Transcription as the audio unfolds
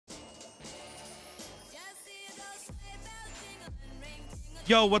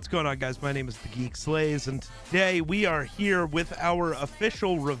Yo, what's going on, guys? My name is The Geek Slays, and today we are here with our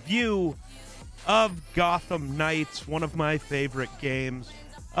official review of Gotham Knights, one of my favorite games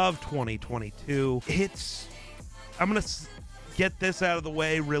of 2022. I'm gonna get this out of the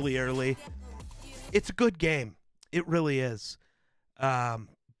way really early. It's a good game. It really is.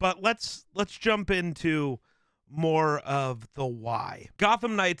 But let's jump into more of the why.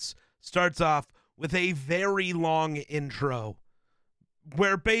 Gotham Knights starts off with a very long intro,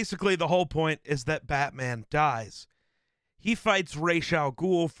 where basically the whole point is that Batman dies. He fights Ra's al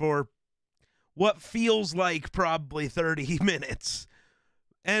Ghul for what feels like probably 30 minutes,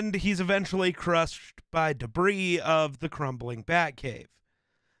 and he's eventually crushed by debris of the crumbling Batcave.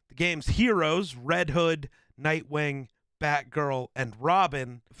 The game's heroes, Red Hood, Nightwing, Batgirl, and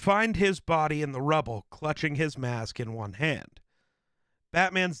Robin, find his body in the rubble, clutching his mask in one hand.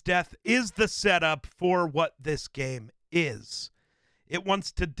 Batman's death is the setup for what this game is. It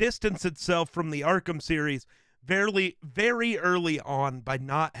wants to distance itself from the Arkham series very early on by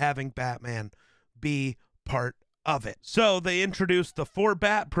not having Batman be part of it. So they introduced the 4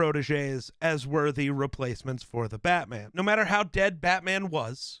 Bat proteges as worthy replacements for the Batman. No matter how dead Batman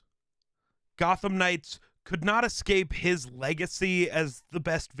was, Gotham Knights could not escape his legacy as the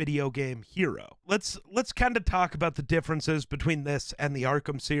best video game hero. Let's kind of talk about the differences between this and the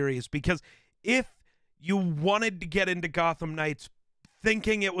Arkham series, because if you wanted to get into Gotham Knights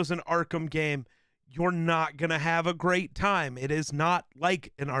thinking it was an Arkham game, you're not going to have a great time. It is not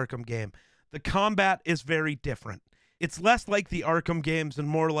like an Arkham game. The combat is very different. It's less like the Arkham games and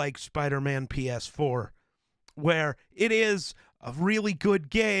more like Spider-Man PS4, where it is a really good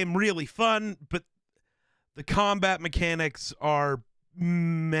game, really fun, but the combat mechanics are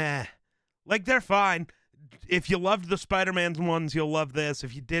meh. Like, they're fine. If you loved the Spider-Man ones, you'll love this.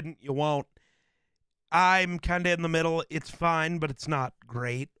 If you didn't, you won't. I'm kind of in the middle. It's fine, but it's not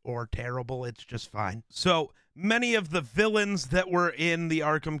great or terrible. It's just fine. So many of the villains that were in the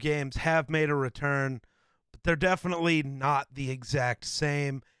Arkham games have made a return, but they're definitely not the exact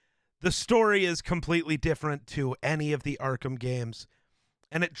same. The story is completely different to any of the Arkham games,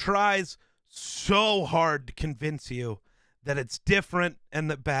 and it tries so hard to convince you that it's different and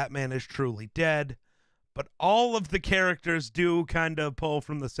that Batman is truly dead. But all of the characters do kind of pull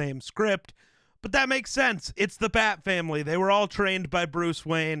from the same script. But that makes sense. It's the Bat family. They were all trained by Bruce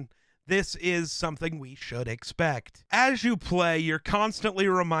Wayne. This is something we should expect. As you play, you're constantly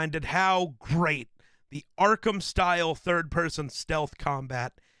reminded how great the Arkham-style third-person stealth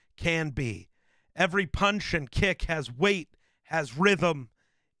combat can be. Every punch and kick has weight, has rhythm.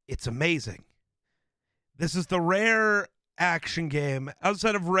 It's amazing. This is the rare action game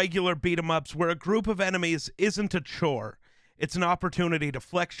outside of regular beat-em-ups where a group of enemies isn't a chore. It's an opportunity to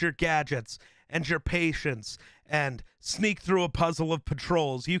flex your gadgets and your patience and sneak through a puzzle of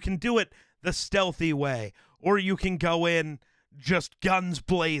patrols. You can do it the stealthy way, or you can go in just guns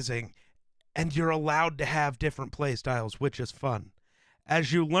blazing, and you're allowed to have different playstyles, which is fun.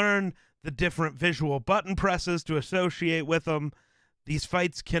 As you learn the different visual button presses to associate with them, these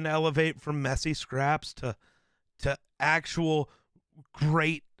fights can elevate from messy scraps to actual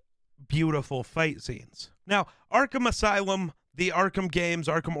great, beautiful fight scenes. Now, Arkham Asylum, the Arkham games,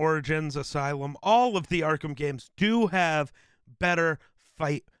 Arkham Origins, Asylum, all of the Arkham games do have better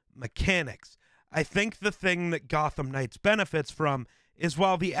fight mechanics. I think the thing that Gotham Knights benefits from is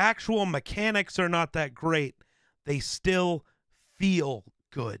while the actual mechanics are not that great, they still feel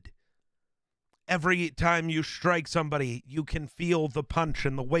good. Every time you strike somebody, you can feel the punch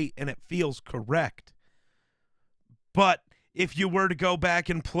and the weight, and it feels correct. But if you were to go back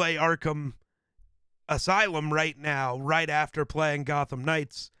and play Arkham Asylum right now, right after playing Gotham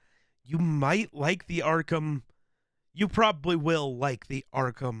Knights, you might like the Arkham. You probably will like the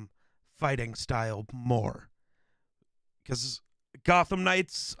Arkham fighting style more, because Gotham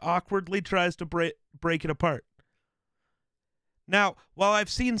Knights awkwardly tries to break it apart. Now, while I've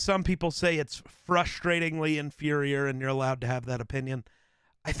seen some people say it's frustratingly inferior and you're allowed to have that opinion,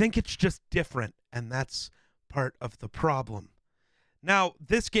 I think it's just different, and that's part of the problem. Now,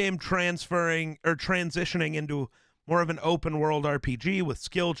 this game transitioning into more of an open world RPG with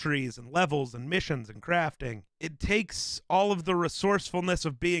skill trees and levels and missions and crafting, it takes all of the resourcefulness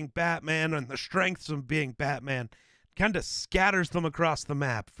of being Batman and the strengths of being Batman, kind of scatters them across the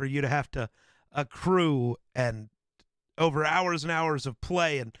map for you to have to accrue and over hours and hours of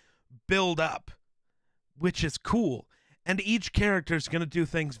play and build up, which is cool. And each character is going to do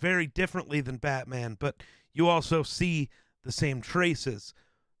things very differently than Batman, but you also see the same traces.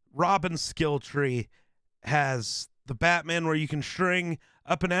 Robin's skill tree has the Batman where you can string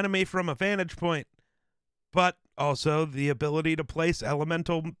up an enemy from a vantage point, but also the ability to place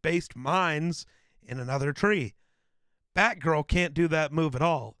elemental-based mines in another tree. Batgirl can't do that move at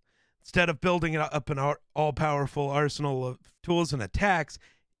all. Instead of building up an all-powerful arsenal of tools and attacks,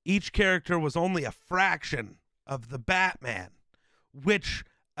 each character was only a fraction of the Batman, which,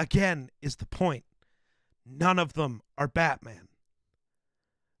 again, is the point. None of them are Batman.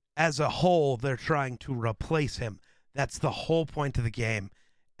 As a whole, they're trying to replace him. That's the whole point of the game.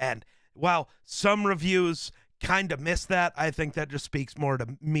 And while some reviews kind of miss that, I think that just speaks more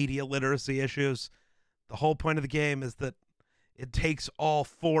to media literacy issues. The whole point of the game is that it takes all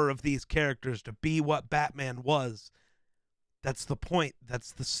four of these characters to be what Batman was. That's the point.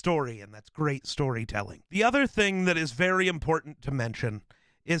 That's the story, and that's great storytelling. The other thing that is very important to mention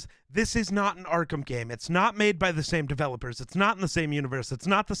is this is not an Arkham game. It's not made by the same developers. It's not in the same universe. It's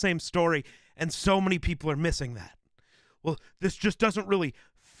not the same story, and so many people are missing that. Well, this just doesn't really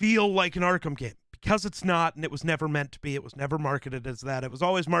feel like an Arkham game because it's not, and it was never meant to be. It was never marketed as that. It was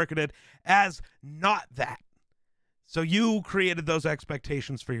always marketed as not that. So you created those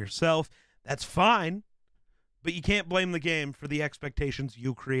expectations for yourself. That's fine, but you can't blame the game for the expectations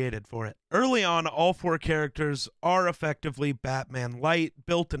you created for it. Early on, all four characters are effectively Batman Light,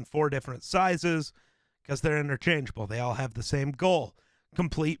 built in 4 different sizes because they're interchangeable. They all have the same goal: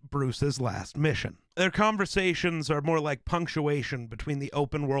 complete Bruce's last mission. Their conversations are more like punctuation between the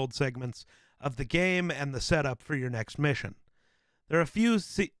open world segments of the game and the setup for your next mission. There are a few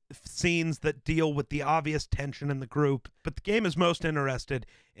scenes that deal with the obvious tension in the group, but the game is most interested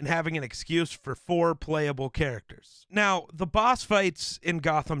in having an excuse for 4 playable characters. Now, the boss fights in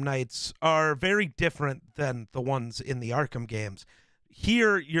Gotham Knights are very different than the ones in the Arkham games.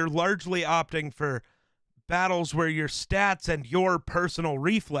 Here, you're largely opting for battles where your stats and your personal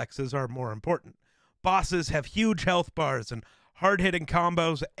reflexes are more important. Bosses have huge health bars and hard-hitting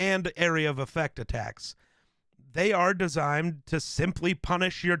combos and area of effect attacks. They are designed to simply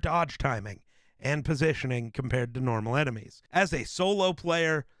punish your dodge timing and positioning compared to normal enemies. As a solo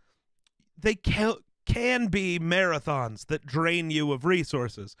player, they can be marathons that drain you of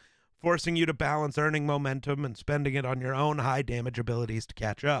resources, forcing you to balance earning momentum and spending it on your own high damage abilities to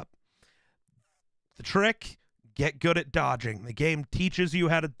catch up. The trick: get good at dodging. The game teaches you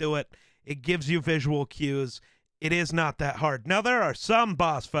how to do it. It gives you visual cues. It is not that hard. Now, there are some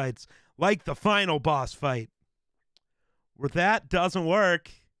boss fights, like the final boss fight, where that doesn't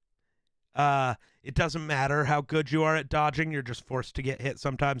work. It doesn't matter how good you are at dodging. You're just forced to get hit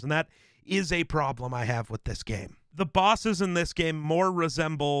sometimes, and that is a problem I have with this game. The bosses in this game more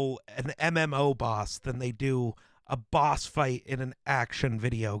resemble an MMO boss than they do a boss fight in an action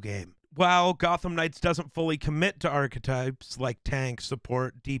video game. While Gotham Knights doesn't fully commit to archetypes like tank,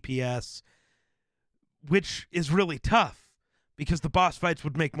 support, DPS, which is really tough because the boss fights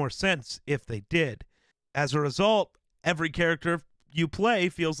would make more sense if they did. As a result, every character you play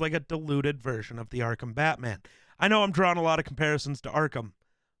feels like a diluted version of the Arkham Batman. I know I'm drawing a lot of comparisons to Arkham,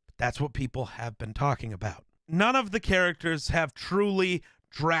 but that's what people have been talking about. None of the characters have truly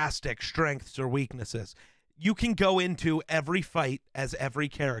drastic strengths or weaknesses. You can go into every fight as every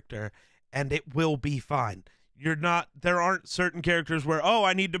character, and it will be fine. There aren't certain characters where, oh,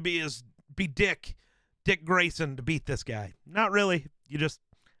 I need to be Dick Grayson to beat this guy. Not really. You just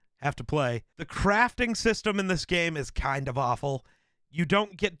have to play. The crafting system in this game is kind of awful. You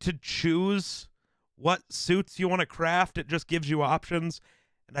don't get to choose what suits you want to craft. It just gives you options.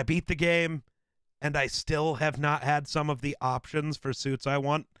 And I beat the game, and I still have not had some of the options for suits I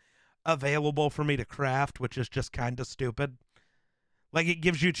want available for me to craft, which is just kind of stupid. Like, it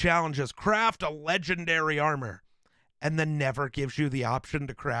gives you challenges. Craft a legendary armor, and then never gives you the option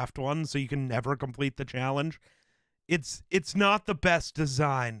to craft one, so you can never complete the challenge. It's not the best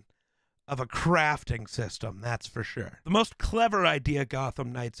design of a crafting system, that's for sure. The most clever idea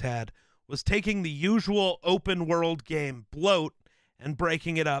Gotham Knights had was taking the usual open world game bloat and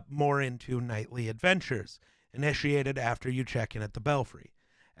breaking it up more into nightly adventures, initiated after you check in at the Belfry.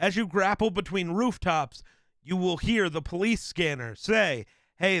 As you grapple between rooftops, you will hear the police scanner say,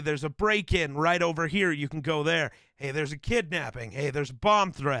 hey, there's a break-in right over here, you can go there. Hey, there's a kidnapping. Hey, there's a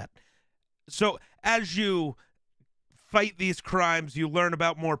bomb threat. So as you fight these crimes, you learn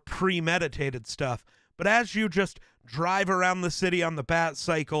about more premeditated stuff. But as you just drive around the city on the bat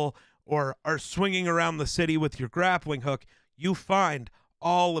cycle or are swinging around the city with your grappling hook, you find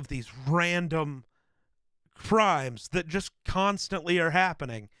all of these random crimes that just constantly are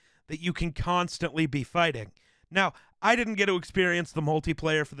happening that you can constantly be fighting. Now, I didn't get to experience the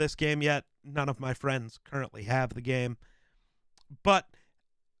multiplayer for this game yet. None of my friends currently have the game. But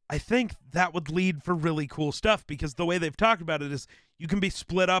I think that would lead for really cool stuff, because the way they've talked about it is You can be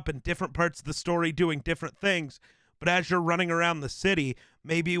split up in different parts of the story doing different things, but as you're running around the city,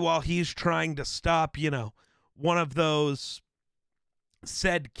 maybe while he's trying to stop, one of those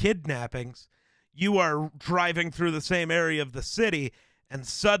said kidnappings, you are driving through the same area of the city, and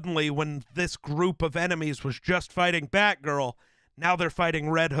suddenly when this group of enemies was just fighting Batgirl, now they're fighting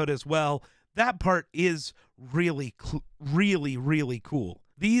Red Hood as well. That part is really, really cool.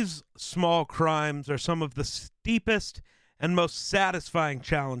 These small crimes are some of the steepest and most satisfying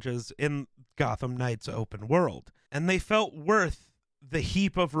challenges in Gotham Knights open world, and they felt worth the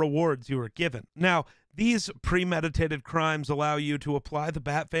heap of rewards you were given. Now, these premeditated crimes allow you to apply the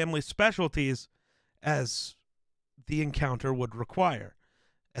Bat family's specialties as the encounter would require.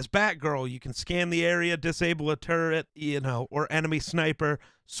 As Batgirl, you can scan the area, disable a turret, or enemy sniper,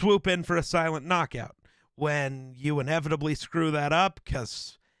 swoop in for a silent knockout. When you inevitably screw that up,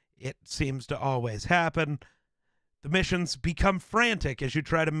 because it seems to always happen, the missions become frantic as you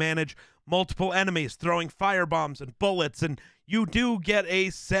try to manage multiple enemies throwing firebombs and bullets, and you do get a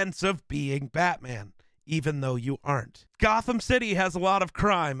sense of being Batman, even though you aren't. Gotham City has a lot of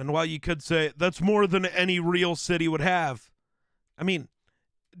crime, and while you could say that's more than any real city would have, I mean,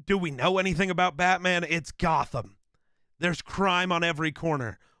 do we know anything about Batman? It's Gotham. There's crime on every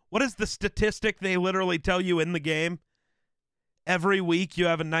corner. What is the statistic they literally tell you in the game? Every week you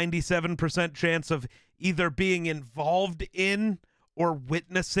have a 97% chance of either being involved in or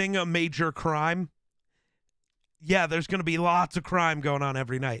witnessing a major crime. Yeah, there's going to be lots of crime going on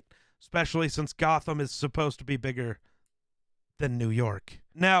every night, especially since Gotham is supposed to be bigger than New York.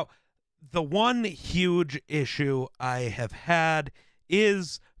 Now, the one huge issue I have had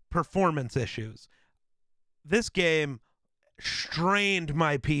is performance issues. This game strained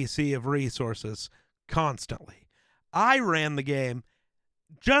my PC of resources constantly. I ran the game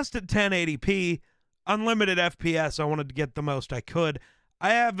just at 1080p, unlimited FPS. I wanted to get the most I could. I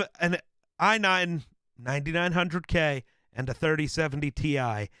have an i9 9900K and a 3070 Ti,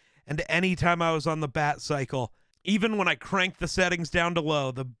 and anytime I was on the bat cycle, even when I cranked the settings down to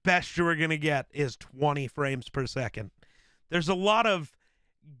low, the best you were going to get is 20 frames per second. There's a lot of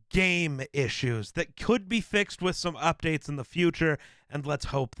game issues that could be fixed with some updates in the future, and let's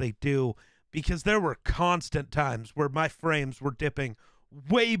hope they do, because there were constant times where my frames were dipping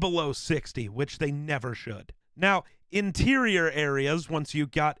way below 60, which they never should. Now, interior areas, once you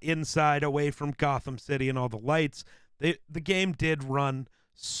got inside away from Gotham City and all the lights, the game did run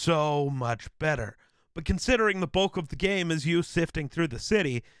so much better. But considering the bulk of the game is you sifting through the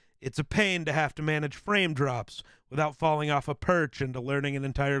city, it's a pain to have to manage frame drops without falling off a perch and alerting an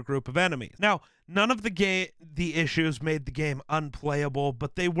entire group of enemies. Now, none of the issues made the game unplayable,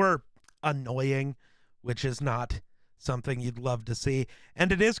 but they were annoying, which is not something you'd love to see.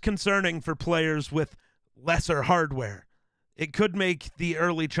 And it is concerning for players with lesser hardware. It could make the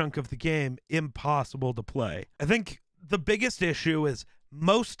early chunk of the game impossible to play. I think the biggest issue is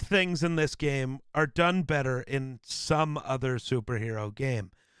most things in this game are done better in some other superhero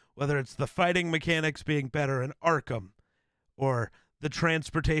game. Whether it's the fighting mechanics being better in Arkham, or the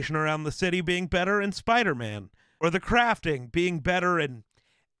transportation around the city being better in Spider-Man, or the crafting being better in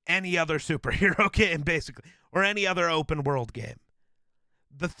any other superhero game, basically, or any other open world game.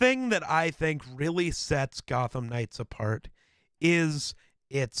 The thing that I think really sets Gotham Knights apart is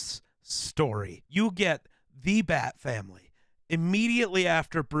its story. You get the Bat family. Immediately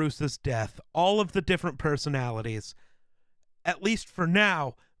after Bruce's death, all of the different personalities, at least for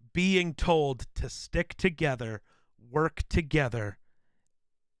now, being told to stick together, work together,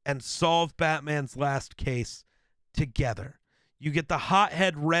 and solve Batman's last case together. You get the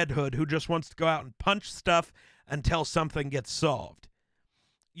hothead Red Hood who just wants to go out and punch stuff until something gets solved.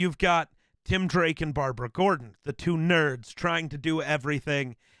 You've got Tim Drake and Barbara Gordon, the two nerds trying to do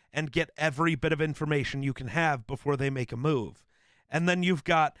everything and get every bit of information you can have before they make a move. And then you've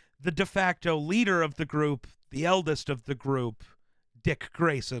got the de facto leader of the group, the eldest of the group, Dick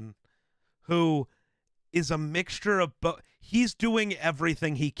Grayson, who is a mixture of both. He's doing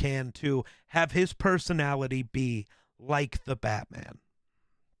everything he can to have his personality be like the Batman.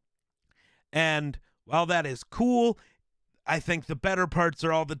 And while that is cool, I think the better parts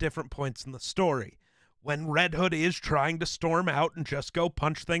are all the different points in the story. When Red Hood is trying to storm out and just go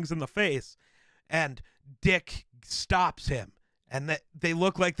punch things in the face, and Dick stops him, and they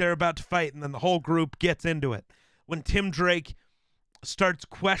look like they're about to fight, and then the whole group gets into it. When Tim Drake starts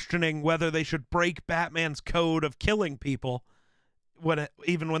questioning whether they should break Batman's code of killing people,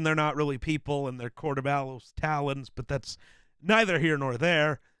 even when they're not really people and they're Court of Owl's talons, but that's neither here nor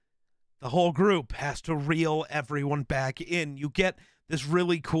there. The whole group has to reel everyone back in. You get this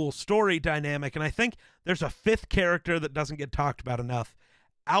really cool story dynamic. And I think there's a fifth character that doesn't get talked about enough.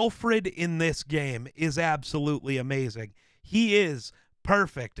 Alfred in this game is absolutely amazing. He is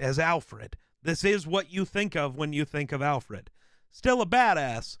perfect as Alfred. This is what you think of when you think of Alfred. Still a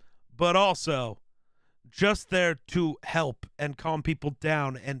badass, but also just there to help and calm people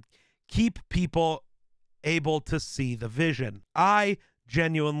down and keep people able to see the vision. I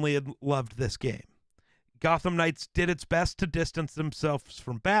genuinely loved this game. Gotham Knights did its best to distance themselves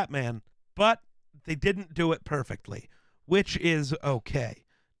from Batman, but they didn't do it perfectly, which is okay.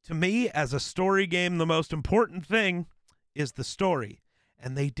 To me, as a story game, the most important thing is the story,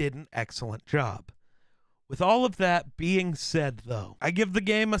 and they did an excellent job. With all of that being said, though, I give the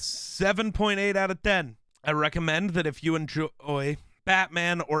game a 7.8 out of 10. I recommend that if you enjoy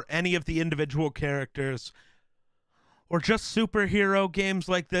Batman or any of the individual characters, or just superhero games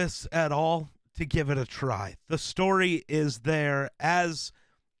like this at all, to give it a try. The story is there. As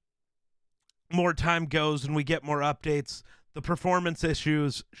more time goes and we get more updates, the performance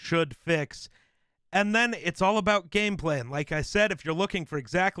issues should fix. And then it's all about gameplay. And like I said, if you're looking for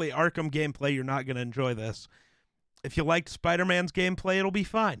exactly Arkham gameplay, you're not going to enjoy this. If you liked Spider-Man's gameplay, it'll be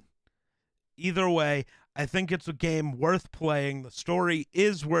fine. Either way, I think it's a game worth playing. The story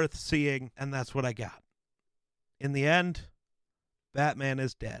is worth seeing, and that's what I got. In the end, Batman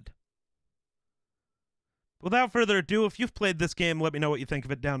is dead. Without further ado, if you've played this game, let me know what you think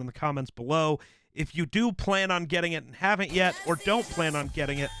of it down in the comments below. If you do plan on getting it and haven't yet, or don't plan on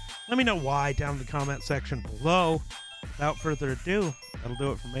getting it, let me know why down in the comment section below. Without further ado, that'll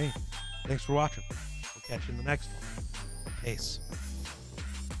do it for me. Thanks for watching. We'll catch you in the next one. Peace.